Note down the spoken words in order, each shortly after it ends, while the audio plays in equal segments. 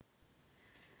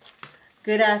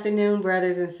Good afternoon,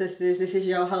 brothers and sisters. This is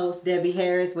your host, Debbie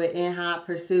Harris, with In Hot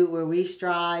Pursuit, where we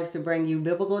strive to bring you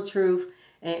biblical truth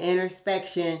and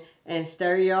introspection and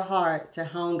stir your heart to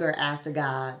hunger after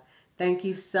God. Thank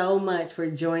you so much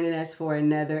for joining us for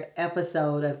another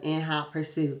episode of In Hot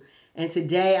Pursuit. And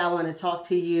today I want to talk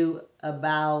to you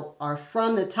about, or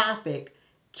from the topic,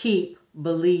 keep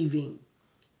believing.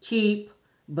 Keep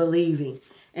believing.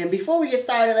 And before we get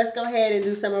started, let's go ahead and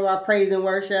do some of our praise and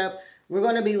worship. We're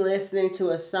going to be listening to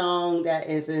a song that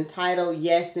is entitled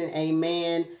Yes and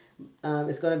Amen.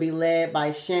 It's going to be led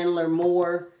by Chandler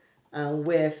Moore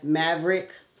with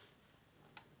Maverick.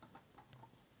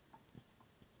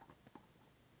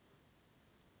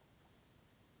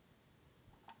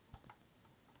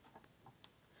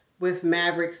 With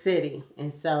Maverick City.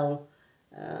 And so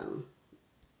um,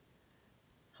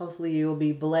 hopefully you'll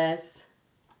be blessed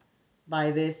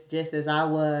by this just as I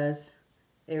was.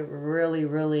 It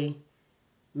really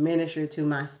ministered to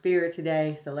my spirit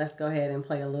today. So let's go ahead and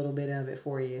play a little bit of it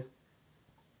for you.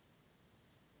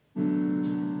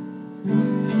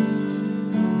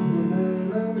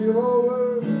 Your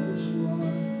word that you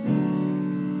are.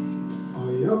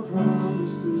 All your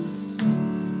promises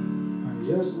are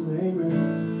yes and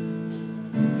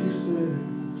amen. If you said it,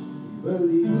 we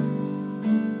believe it.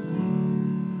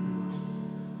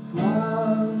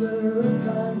 Father of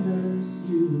kindness,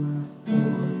 you have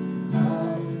poured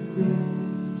out grace.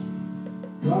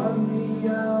 Brought me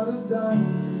out of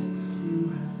darkness, you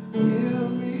have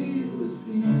filled me with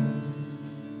peace.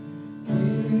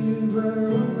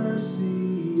 Giver of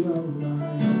mercy, of my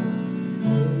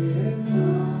in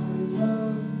time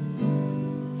of need.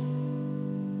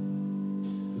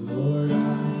 Lord, I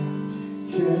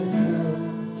can't help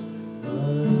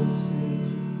but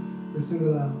sing. Let's sing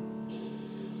aloud.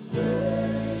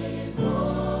 Faithful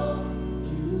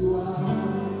you are,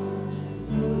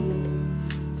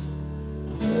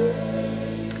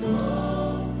 faithful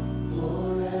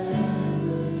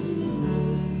forever you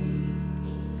will be.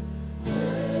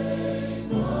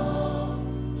 Faithful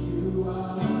you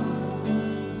are.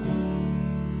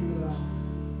 Sing it out.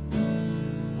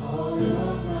 All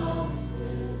your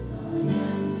promises are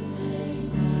yes and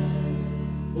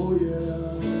amen. Oh yeah.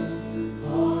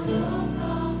 All your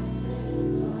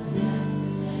promises are yes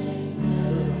and amen.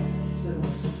 Here we go. Say it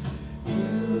once.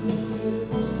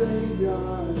 Beautiful Savior,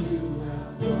 you have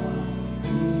brought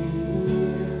me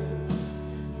near.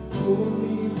 You pulled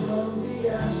me from the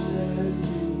ashes.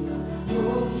 You have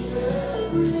broken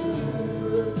every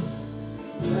curse.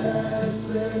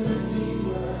 Blessed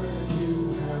Redeemer, you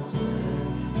have set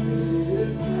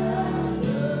this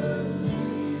atmosphere.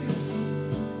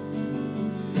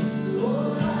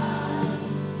 Lord, I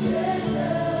can't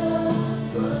help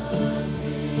but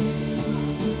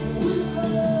sing. We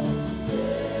say,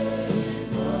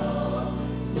 faithful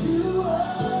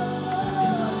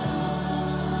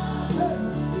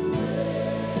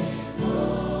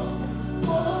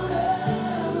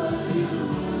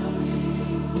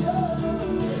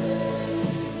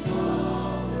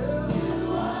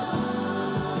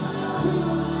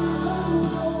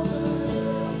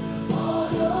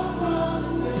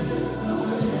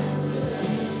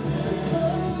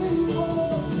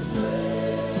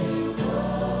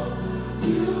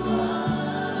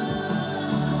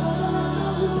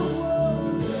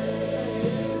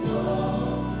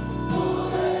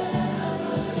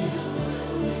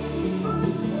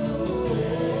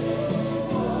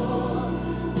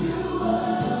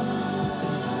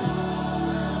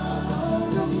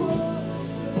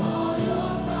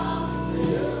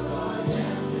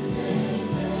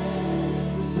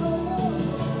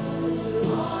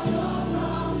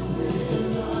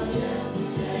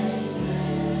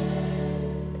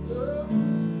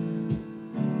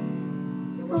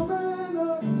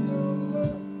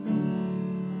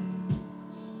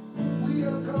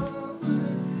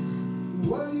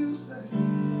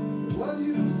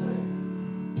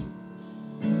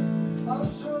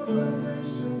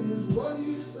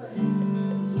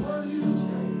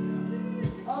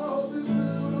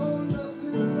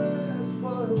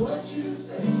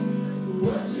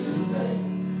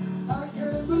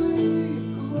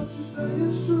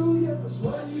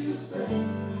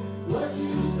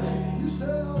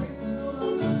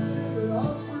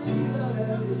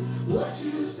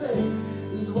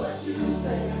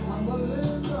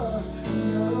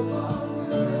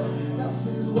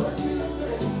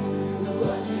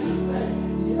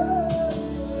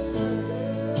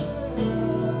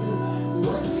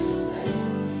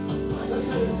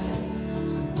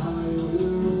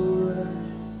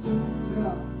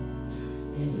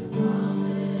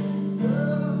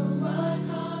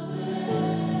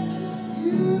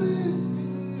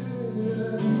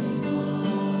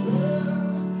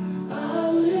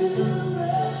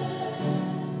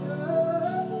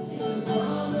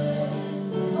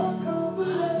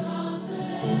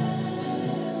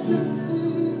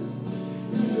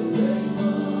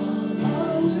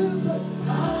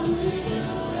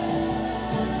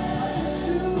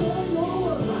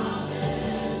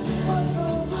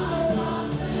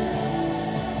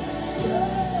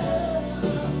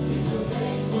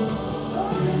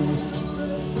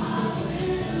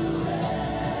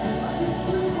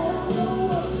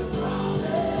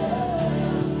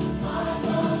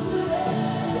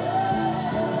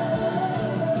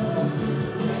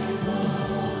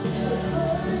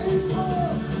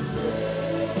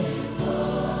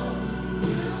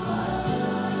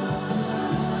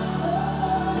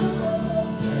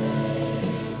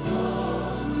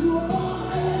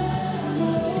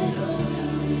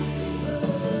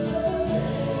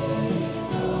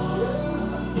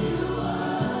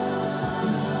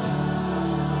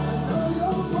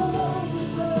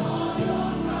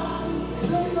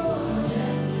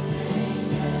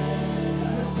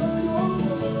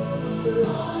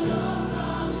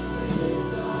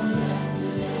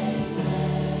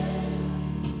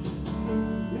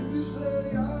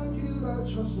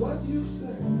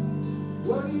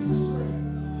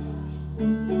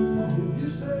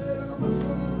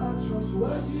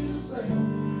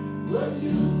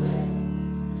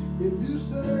If you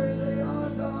say they are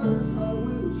daughters, I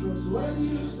will trust. What do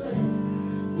you say?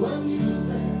 What do you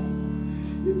say?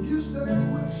 If you say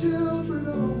we're children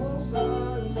of the Most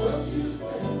High, what do you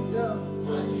say? Yeah.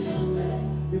 What do you say?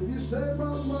 If you say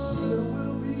my mother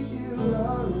will be healed,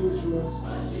 I will trust.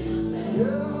 What do you say?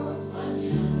 Yeah. What do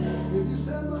you say? If you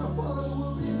say my father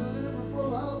will be delivered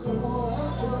from alcohol,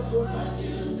 I trust. What do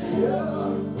you say? Yeah.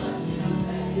 What do you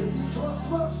say? If you trust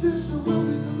my sister will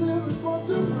be delivered from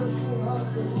depression, I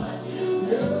say. What do you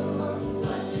say? Yeah.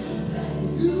 What do you say?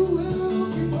 You will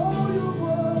keep all your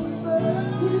promises.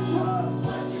 We trust.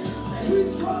 We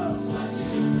trust.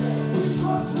 We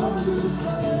trust what you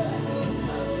say.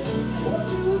 What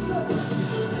you say.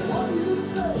 What you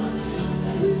say.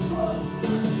 We trust.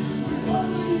 We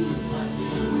believe.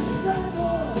 We stand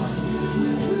on. We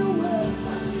will win.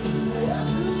 What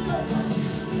you say.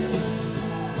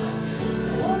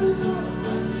 What do you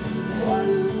What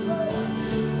do you say?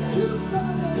 You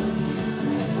said it.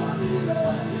 We believe it.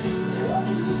 What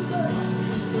you say.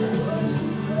 What you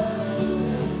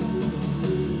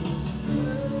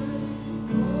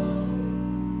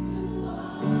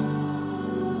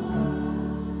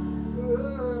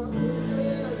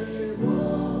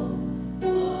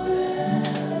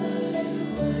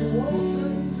It won't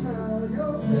change now.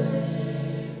 Your faith.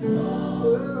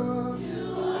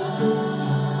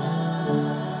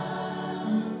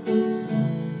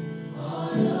 All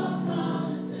your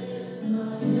promises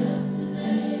are yes and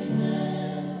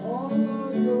amen. All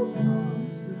of your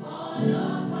promises. All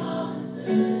your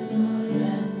promises are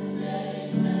yes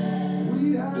and amen.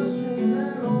 We have seen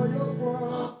that all your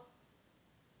promises.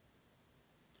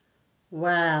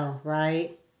 Wow,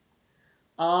 right?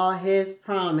 All his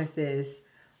promises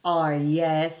are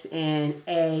yes and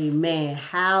amen.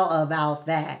 How about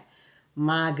that?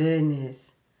 My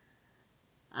goodness.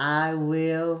 I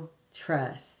will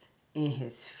trust in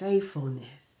his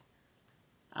faithfulness.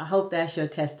 I hope that's your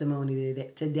testimony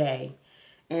today.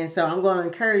 And so I'm going to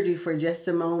encourage you for just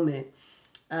a moment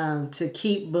to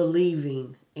keep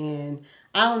believing. And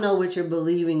I don't know what you're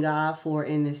believing God for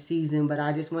in this season, but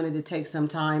I just wanted to take some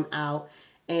time out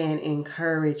and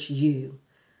encourage you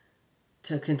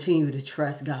to continue to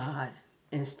trust God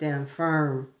and stand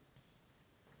firm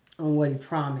on what he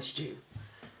promised you.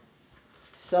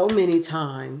 So many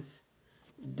times,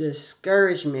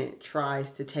 discouragement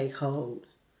tries to take hold,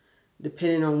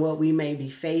 depending on what we may be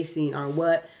facing or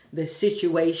what the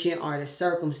situation or the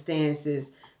circumstances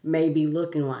may be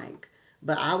looking like.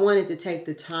 But I wanted to take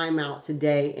the time out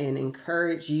today and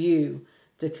encourage you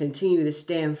to continue to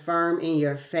stand firm in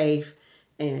your faith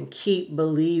and keep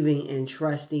believing and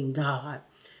trusting God.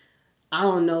 I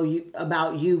don't know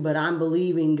about you, but I'm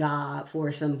believing God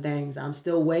for some things. I'm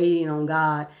still waiting on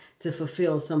God to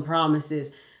fulfill some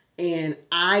promises. And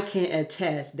I can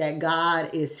attest that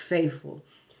God is faithful.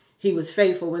 He was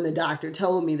faithful when the doctor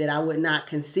told me that I would not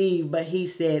conceive, but he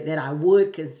said that I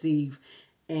would conceive.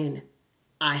 And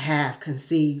I have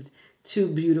conceived two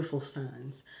beautiful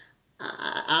sons.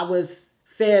 I was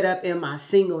fed up in my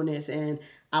singleness, and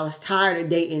I was tired of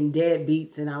dating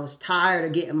deadbeats, and I was tired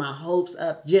of getting my hopes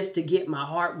up just to get my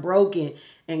heart broken.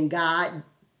 And God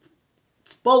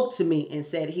spoke to me and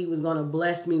said he was going to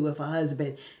bless me with a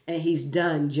husband, and he's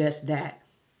done just that.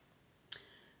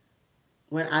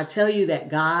 When I tell you that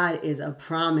God is a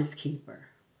promise keeper,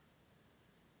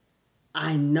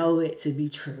 I know it to be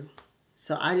true.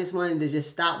 So I just wanted to just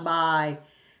stop by.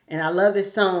 And I love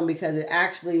this song because it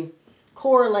actually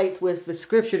correlates with the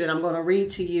scripture that I'm going to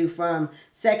read to you from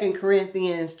 2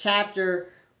 Corinthians chapter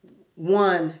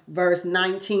 1, verse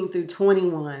 19 through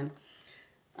 21.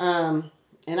 And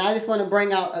I just want to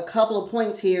bring out a couple of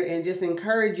points here and just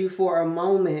encourage you for a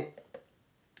moment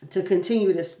to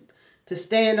continue to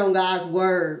stand on God's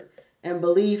word and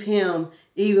believe him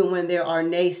even when there are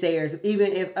naysayers,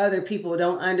 even if other people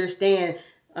don't understand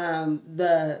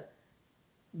the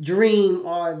dream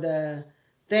or the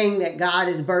thing that God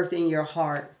has birthed in your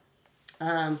heart.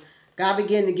 God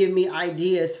began to give me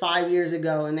ideas 5 years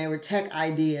ago, and they were tech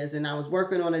ideas. And I was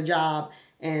working on a job,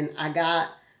 and I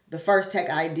got the first tech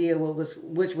idea,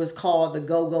 which was called the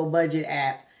Go Budget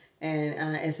app.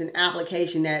 And it's an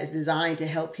application that is designed to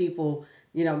help people,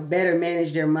 better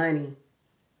manage their money.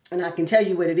 And I can tell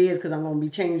you what it is because I'm going to be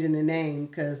changing the name.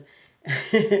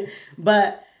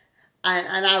 But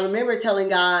I remember telling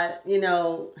God,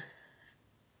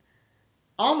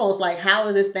 almost like, how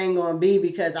is this thing going to be?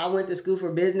 Because I went to school for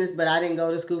business, but I didn't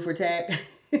go to school for tech.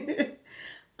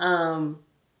 And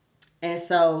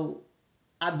so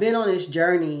I've been on this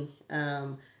journey.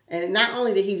 And not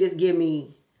only did he just give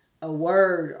me a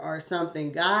word or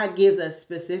something, God gives us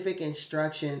specific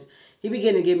instructions. he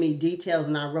began to give me details,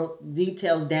 and I wrote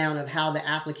details down of how the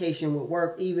application would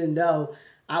work, even though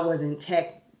I wasn't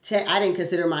tech. I didn't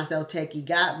consider myself techie.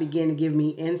 God began to give me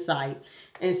insight.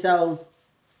 And so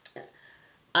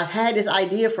I've had this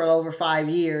idea for over 5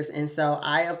 years. And so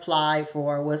I applied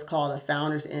for what's called a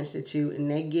Founders Institute, and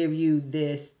they give you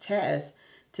this test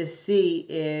to see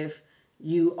if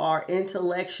you are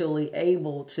intellectually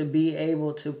able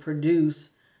to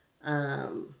produce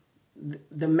the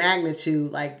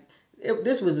magnitude. Like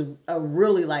this was a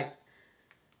really like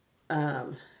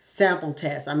sample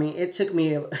test. I mean, it took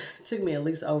me at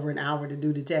least over an hour to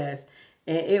do the test,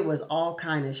 and it was all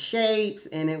kind of shapes,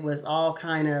 and it was all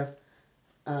kind of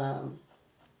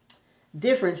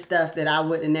different stuff that I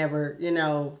would have never,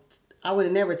 I would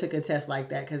have never took a test like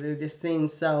that because it just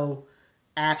seemed so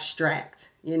abstract,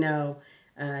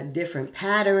 different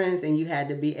patterns, and you had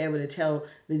to be able to tell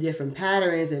the different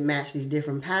patterns and match these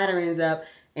different patterns up.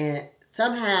 And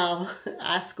somehow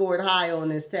I scored high on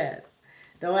this test.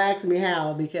 Don't ask me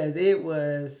how, because it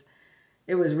was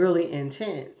really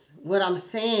intense. What I'm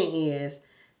saying is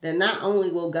that not only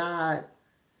will God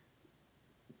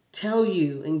tell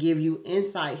you and give you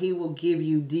insight, he will give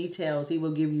you details. He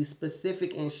will give you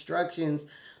specific instructions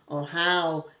on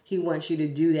how he wants you to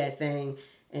do that thing.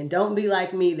 And don't be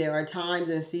like me. There are times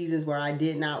and seasons where I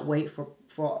did not wait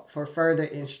for further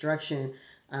instruction.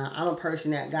 I'm a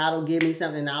person that God will give me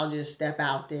something, and I'll just step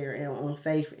out there and on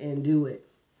faith and do it.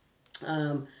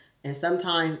 And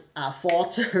sometimes I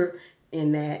falter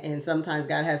in that, and sometimes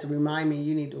God has to remind me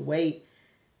you need to wait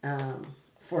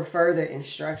for further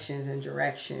instructions and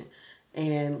direction.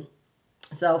 And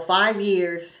so 5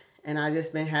 years, and I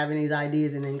just been having these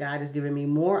ideas, and then God has given me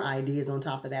more ideas on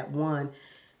top of that one.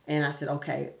 And I said,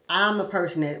 okay, I'm a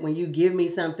person that when you give me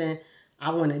something, I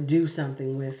want to do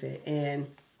something with it. And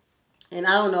I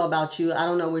don't know about you. I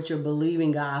don't know what you're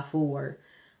believing God for.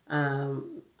 I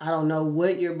don't know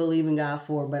what you're believing God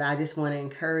for, but I just want to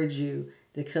encourage you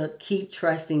to keep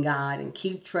trusting God and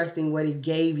keep trusting what he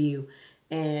gave you.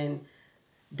 And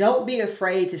don't be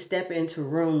afraid to step into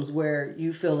rooms where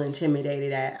you feel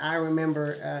intimidated at. I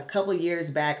remember a couple of years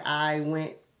back, I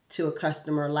went to a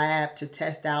customer lab to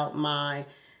test out my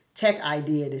tech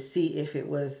idea to see if it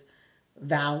was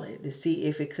valid, to see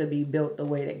if it could be built the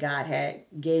way that God had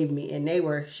gave me. And they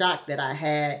were shocked that I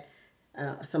had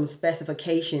some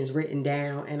specifications written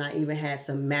down, and I even had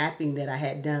some mapping that I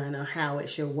had done on how it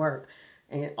should work.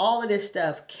 And all of this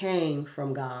stuff came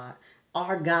from God.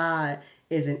 Our God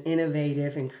is an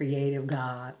innovative and creative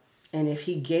God. And if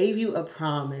he gave you a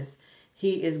promise,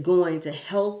 he is going to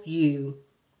help you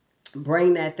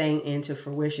bring that thing into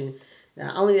fruition.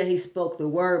 Not only that he spoke the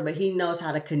word, but he knows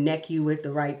how to connect you with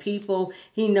the right people.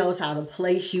 He knows how to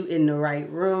place you in the right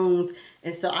rooms.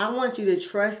 And so I want you to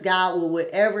trust God with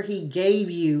whatever he gave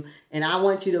you. And I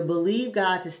want you to believe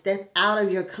God to step out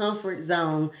of your comfort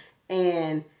zone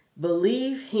and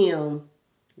believe him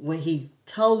when he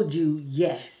told you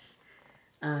yes.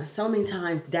 So many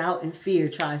times doubt and fear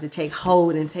tries to take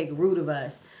hold and take root of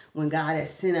us when God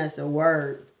has sent us a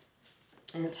word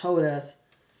and told us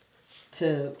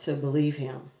to believe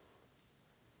him.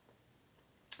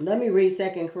 Let me read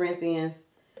 2 Corinthians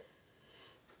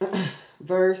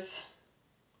verse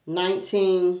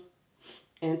 19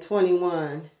 and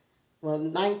 21. Well,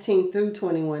 19 through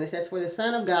 21. It says, for the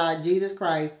Son of God, Jesus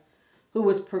Christ, who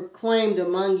was proclaimed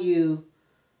among you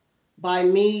by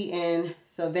me and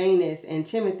Silvanus and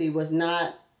Timothy, was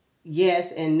not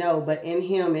yes and no, but in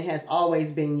him it has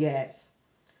always been yes.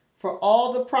 For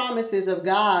all the promises of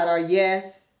God are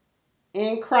yes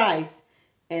in Christ,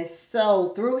 and so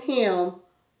through him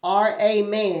our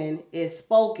amen is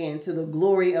spoken to the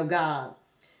glory of God.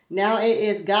 Now it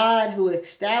is God who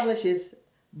establishes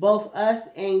both us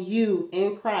and you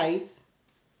in Christ.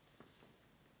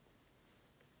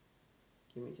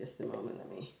 Give me just a moment.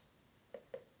 Let me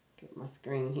get my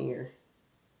screen here.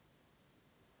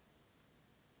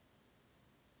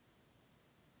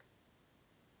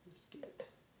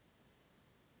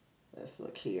 Let's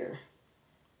look here.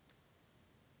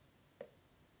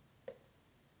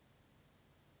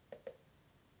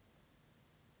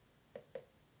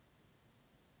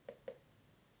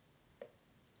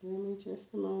 Give me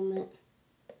just a moment.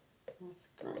 My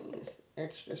screen is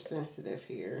extra sensitive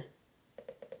here.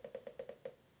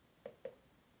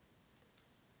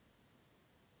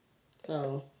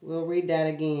 So we'll read that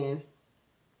again.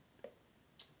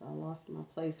 I lost my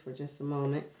place for just a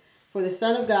moment. For the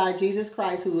Son of God, Jesus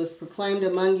Christ, who was proclaimed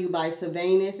among you by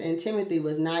Silvanus and Timothy,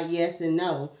 was not yes and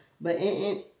no, but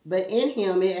in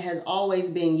him it has always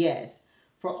been yes.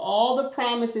 For all the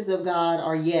promises of God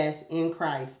are yes in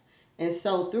Christ. And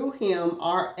so through him,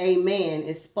 our amen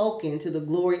is spoken to the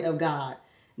glory of God.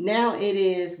 Now it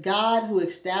is God who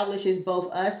establishes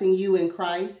both us and you in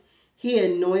Christ. He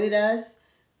anointed us,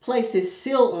 placed his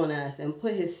seal on us, and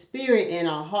put his spirit in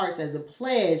our hearts as a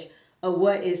pledge of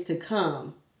what is to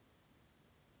come.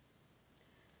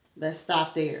 Let's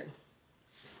stop there.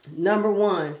 Number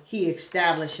one, he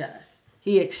establishes us.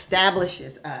 He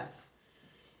establishes us.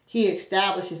 He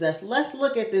establishes us. Let's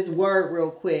look at this word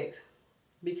real quick,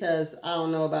 because I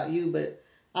don't know about you, but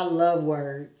I love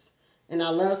words. And I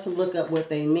love to look up what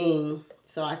they mean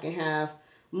so I can have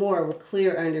more of a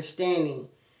clear understanding.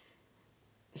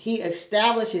 He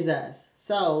establishes us.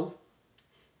 So,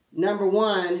 number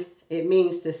one, it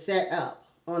means to set up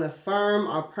on a firm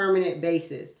or permanent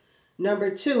basis. Number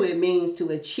two, it means to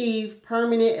achieve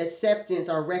permanent acceptance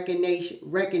or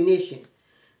recognition.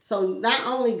 So not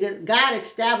only God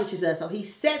establishes us, so he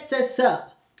sets us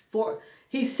up. So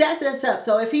if he sets us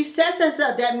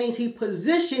up, that means he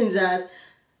positions us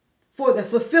for the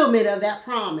fulfillment of that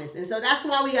promise. And so that's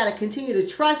why we got to continue to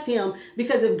trust him,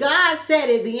 because if God said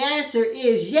it, the answer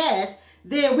is yes,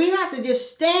 then we have to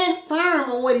just stand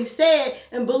firm on what he said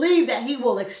and believe that he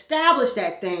will establish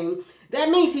that thing. That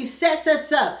means he sets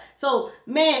us up. So,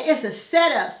 man, it's a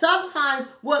setup. Sometimes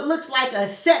what looks like a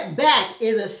setback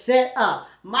is a setup.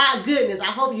 My goodness, I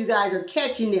hope you guys are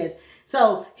catching this.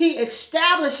 So, he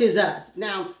establishes us.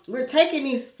 Now, we're taking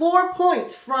these 4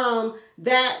 points from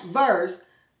that verse,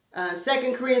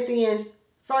 2 Corinthians,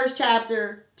 1st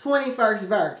chapter, 21st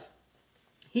verse.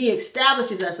 He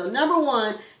establishes us. So number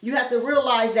one, you have to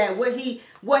realize that what he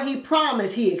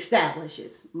promised, he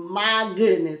establishes. My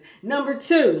goodness. Number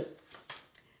two,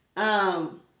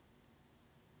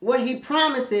 what he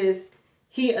promises,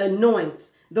 he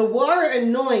anoints. The word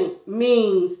anoint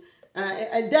means,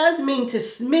 it does mean to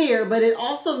smear, but it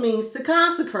also means to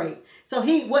consecrate. So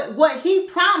what he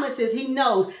promises, he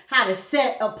knows how to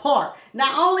set apart.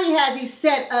 Not only has he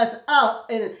set us up,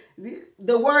 and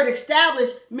the word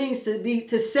established means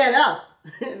to set up.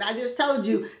 And I just told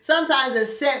you, sometimes a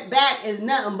setback is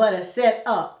nothing but a set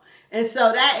up. And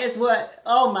so that is what,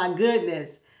 oh my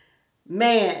goodness.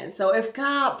 Man, so if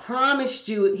God promised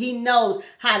you, he knows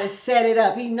how to set it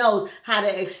up. He knows how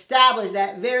to establish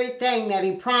that very thing that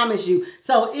he promised you.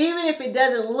 So even if it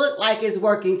doesn't look like it's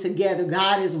working together,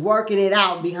 God is working it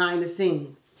out behind the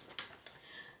scenes.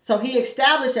 So he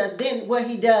established us. Then what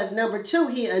he does, number two,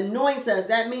 he anoints us.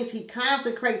 That means he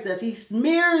consecrates us. He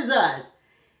smears us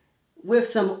with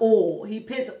some oil. He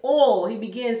puts oil. He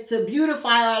begins to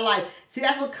beautify our life. See,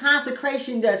 that's what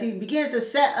consecration does. He begins to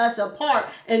set us apart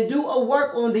and do a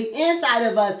work on the inside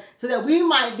of us so that we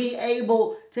might be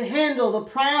able to handle the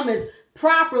promise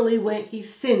properly when he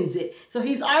sends it. So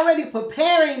he's already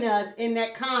preparing us in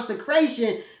that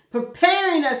consecration,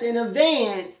 preparing us in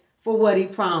advance for what he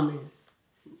promised.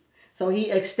 So he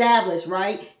established,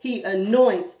 right? He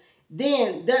anoints.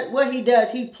 Then what he does,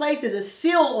 he places a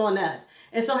seal on us.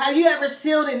 And so have you ever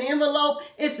sealed an envelope?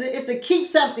 It's to keep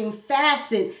something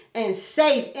fastened and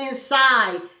safe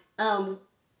inside. So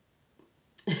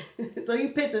he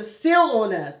puts a seal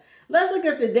on us. Let's look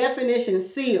at the definition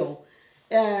seal.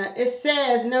 It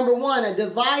says, number one, a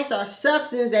device or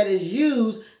substance that is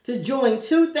used to join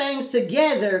two things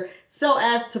together so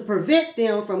as to prevent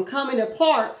them from coming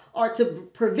apart or to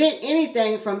prevent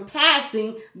anything from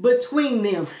passing between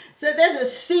them. So there's a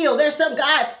seal. There's some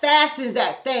God fastens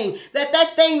that thing.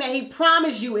 That thing that he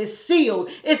promised you is sealed.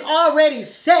 It's already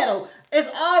settled. It's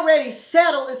already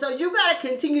settled. And so you got to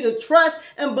continue to trust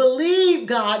and believe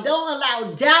God. Don't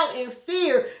allow doubt and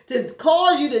fear to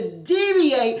cause you to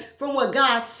deviate from what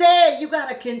God said. You got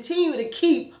to continue to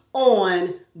keep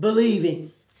on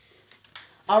believing.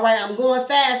 All right, I'm going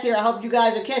fast here. I hope you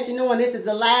guys are catching on. This is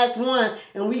the last one,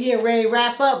 and we getting ready to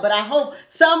wrap up. But I hope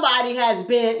somebody has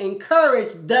been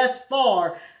encouraged thus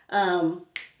far.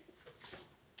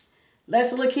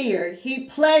 Let's look here. He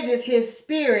pledges his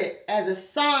spirit as a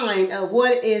sign of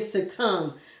what is to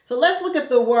come. So let's look at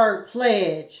the word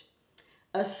pledge.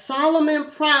 A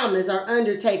solemn promise or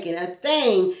undertaking, a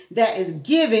thing that is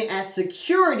given as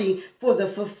security for the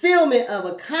fulfillment of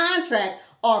a contract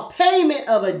or payment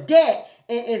of a debt,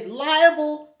 and is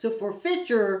liable to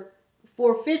forfeiture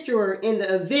in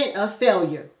the event of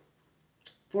failure.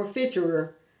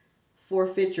 Forfeiture.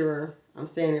 I'm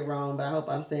saying it wrong, but I hope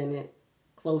I'm saying it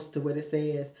close to what it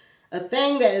says. A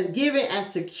thing that is given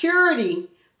as security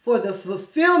for the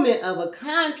fulfillment of a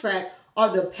contract or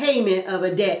the payment of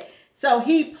a debt. So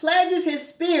he pledges his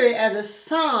spirit as a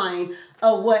sign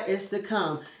of what is to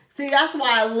come. See, that's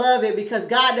why I love it, because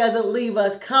God doesn't leave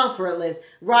us comfortless,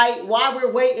 right? While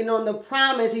we're waiting on the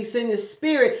promise, He sent His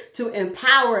Spirit to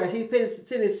empower us. He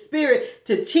sent His Spirit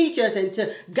to teach us and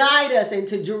to guide us and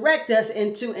to direct us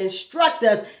and to instruct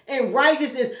us in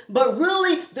righteousness. But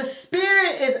really, the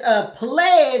Spirit is a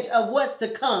pledge of what's to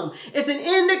come. It's an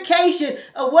indication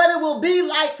of what it will be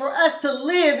like for us to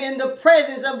live in the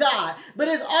presence of God. But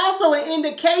it's also an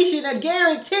indication, a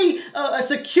guarantee, a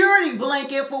security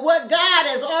blanket for what God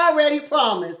has already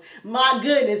promised. My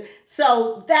goodness.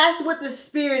 So that's what the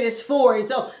Spirit is for. And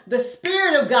so the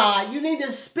Spirit of God, you need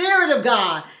the Spirit of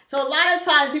God. So a lot of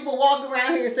times people walk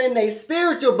around here saying they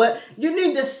spiritual, but you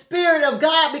need the Spirit of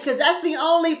God, because that's the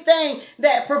only thing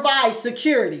that provides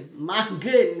security. My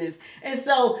goodness. And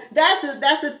so that's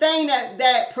the thing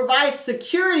that provides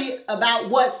security about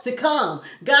what's to come.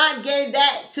 God gave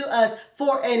that to us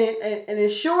for an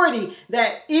assurity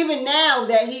that even now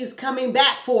that He's coming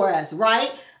back for us,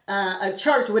 right? A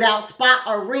church without spot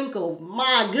or wrinkle.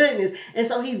 My goodness. And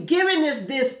so He's giving us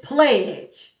this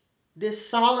pledge, this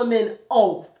Solomon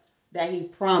oath that He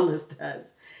promised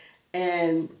us.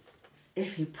 And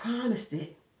if He promised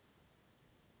it,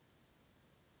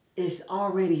 it's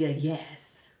already a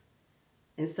yes.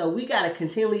 And so we got to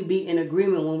continually be in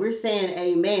agreement. When we're saying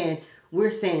amen,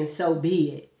 we're saying so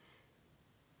be it.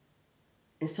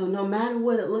 And so no matter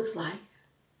what it looks like,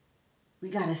 we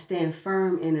got to stand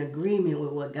firm in agreement with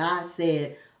what God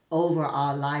said over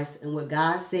our lives and what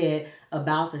God said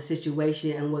about the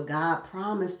situation and what God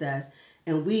promised us.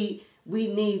 And we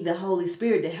need the Holy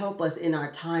Spirit to help us in our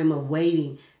time of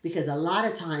waiting, because a lot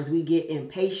of times we get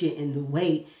impatient in the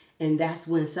wait, and that's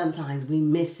when sometimes we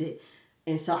miss it.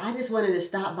 And so I just wanted to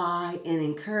stop by and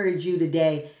encourage you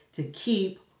today to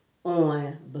keep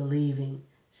on believing.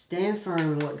 Stand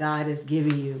firm in what God has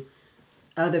given you.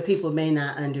 Other people may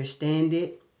not understand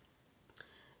it.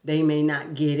 They may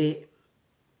not get it.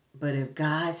 But if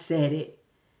God said it,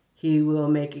 He will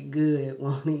make it good,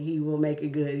 won't He? He will make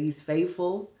it good. He's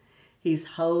faithful. He's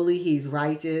holy. He's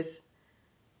righteous.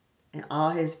 And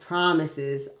all His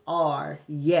promises are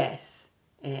yes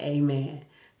and amen.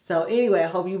 So anyway, I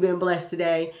hope you've been blessed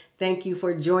today. Thank you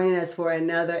for joining us for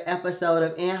another episode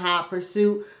of In Hot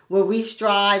Pursuit, where we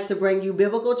strive to bring you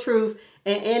biblical truth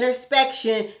and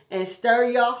introspection and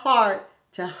stir your heart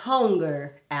to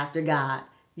hunger after God.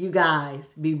 You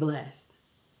guys be blessed.